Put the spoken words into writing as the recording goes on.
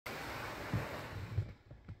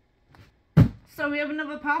So we have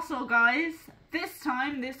another parcel, guys. This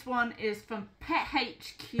time, this one is from Pet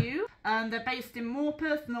HQ. They're based in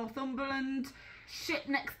Morpeth, Northumberland. Ship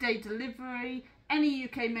next day delivery. Any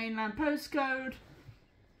UK mainland postcode.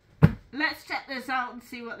 Let's check this out and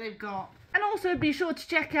see what they've got. And also be sure to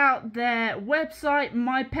check out their website,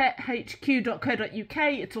 mypethq.co.uk.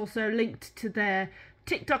 It's also linked to their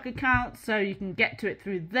TikTok account, so you can get to it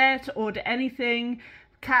through there to order anything.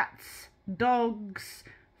 Cats, dogs,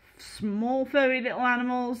 small furry little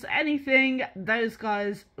animals, anything. Those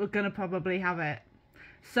guys are going to probably have it.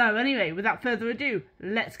 So anyway, without further ado,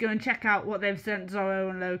 let's go and check out what they've sent Zorro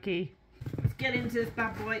and Loki. Let's get into this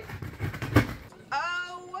bad boy.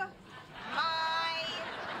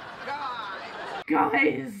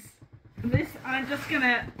 Guys, this I'm just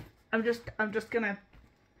gonna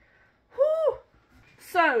whoo.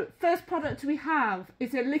 So first product we have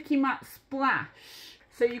is a Licky Mat Splash.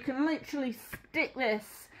 So you can literally stick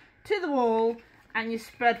this to the wall and you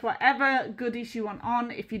spread whatever goodies you want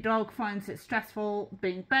on if your dog finds it stressful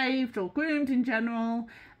being bathed or groomed in general,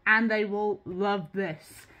 and they will love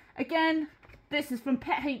this. Again, this is from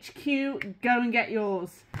Pet HQ. Go and get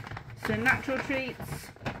yours. So natural treats,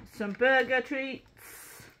 some burger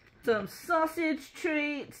treats, some sausage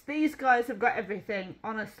treats. These guys have got everything,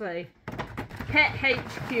 honestly. Pet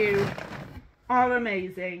HQ are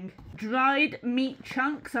amazing. Dried meat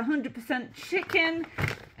chunks, 100% chicken.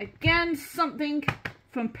 Again, something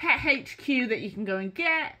from Pet HQ that you can go and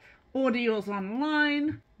get. Order yours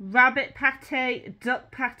online. Rabbit pate,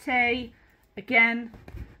 duck pate. Again,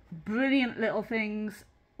 brilliant little things.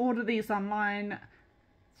 Order these online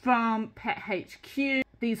from Pet HQ.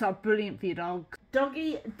 These are brilliant for your dog.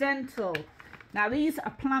 Doggy Dental. Now these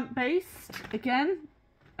are plant-based. Again,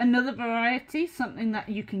 another variety, something that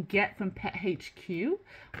you can get from Pet HQ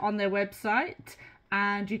on their website.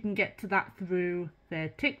 And you can get to that through their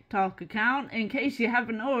TikTok account, in case you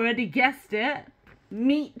haven't already guessed it.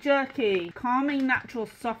 Meat jerky. Calming natural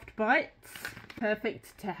soft bites.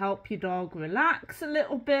 Perfect to help your dog relax a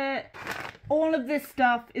little bit. All of this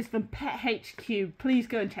stuff is from Pet HQ. Please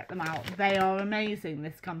go and check them out. They are amazing,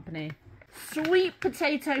 this company. Sweet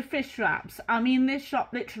potato fish wraps. I mean, this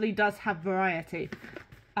shop literally does have variety.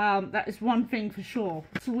 That is one thing for sure.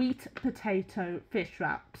 Sweet potato fish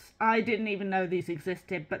wraps. I didn't even know these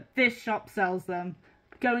existed, but this shop sells them.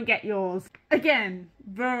 Go and get yours. Again,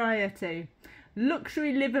 variety.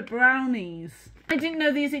 Luxury liver brownies. I didn't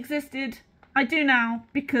know these existed. I do now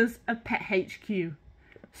because of Pet HQ.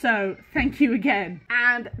 So, thank you again.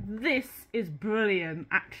 And this is brilliant,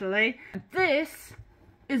 actually. This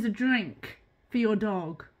is a drink for your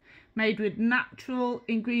dog, made with natural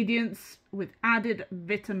ingredients with added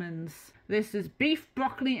vitamins. This is beef,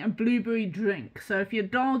 broccoli and blueberry drink. So if your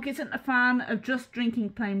dog isn't a fan of just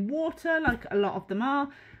drinking plain water, like a lot of them are,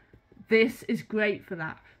 this is great for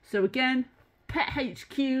that. So again, Pet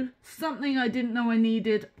HQ, something I didn't know I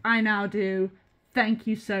needed, I now do. Thank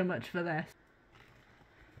you so much for this.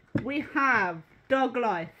 We have Dog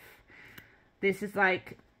Life. This is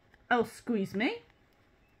like, oh, squeeze me.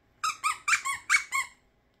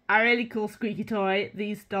 A really cool squeaky toy.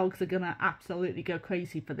 These dogs are gonna absolutely go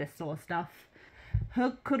crazy for this sort of stuff.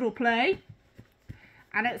 Hug, Cuddle, Play.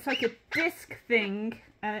 And it's like a disc thing,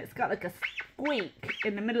 and it's got like a squeak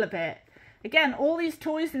in the middle of it. Again, all these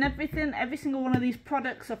toys and everything, every single one of these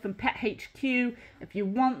products are from Pet HQ. If you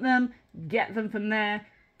want them, get them from there.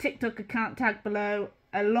 TikTok account tag below,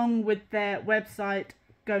 along with their website.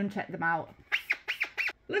 Go and check them out.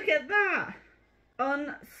 Look at that!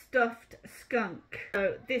 Unstuffed skunk.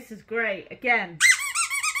 So this is great. Again,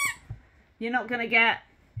 you're not going to get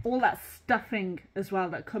all that stuffing as well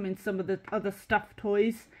that come in some of the other stuffed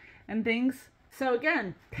toys and things. So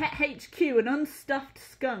again, Pet HQ, an unstuffed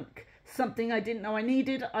skunk. Something I didn't know I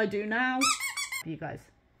needed, I do now. You guys.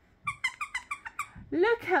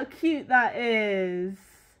 Look how cute that is.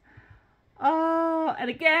 Oh, and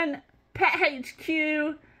again, Pet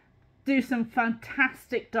HQ do some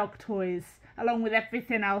fantastic dog toys, along with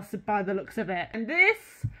everything else by the looks of it. And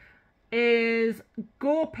this is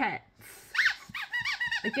Gore Pets.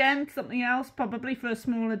 Again, something else probably for a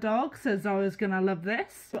smaller dog, so Zorro's gonna love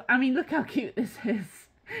this. I mean, look how cute this is.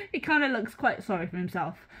 He kind of looks quite sorry for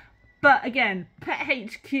himself. But again, Pet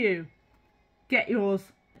HQ, get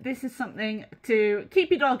yours. This is something to keep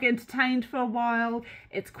your dog entertained for a while.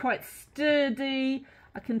 It's quite sturdy.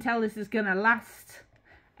 I can tell this is gonna last.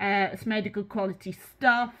 It's made of good quality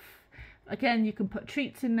stuff. Again, you can put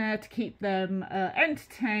treats in there to keep them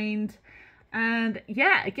entertained. And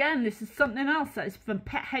yeah, again, this is something else that is from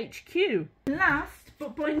Pet HQ. Last,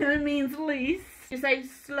 but by no means least, is a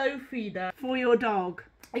slow feeder for your dog.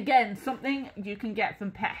 Again, something you can get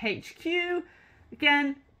from Pet HQ.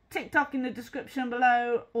 Again, TikTok in the description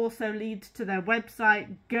below also leads to their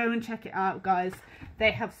website. Go and check it out, guys.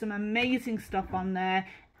 They have some amazing stuff on there.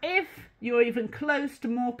 If you're even close to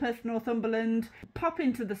Morpeth, Northumberland, pop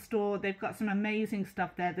into the store. They've got some amazing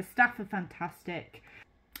stuff there. The staff are fantastic.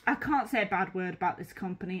 I can't say a bad word about this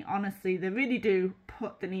company. Honestly, they really do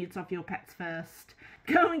put the needs of your pets first.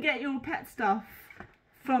 Go and get your pet stuff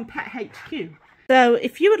from Pet HQ. So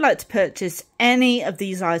if you would like to purchase any of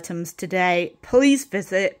these items today, please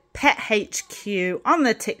visit Pet HQ on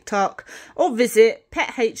their TikTok or visit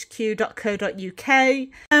pethq.co.uk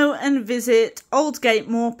and visit Aldgate,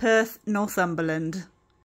 Morpeth, Northumberland.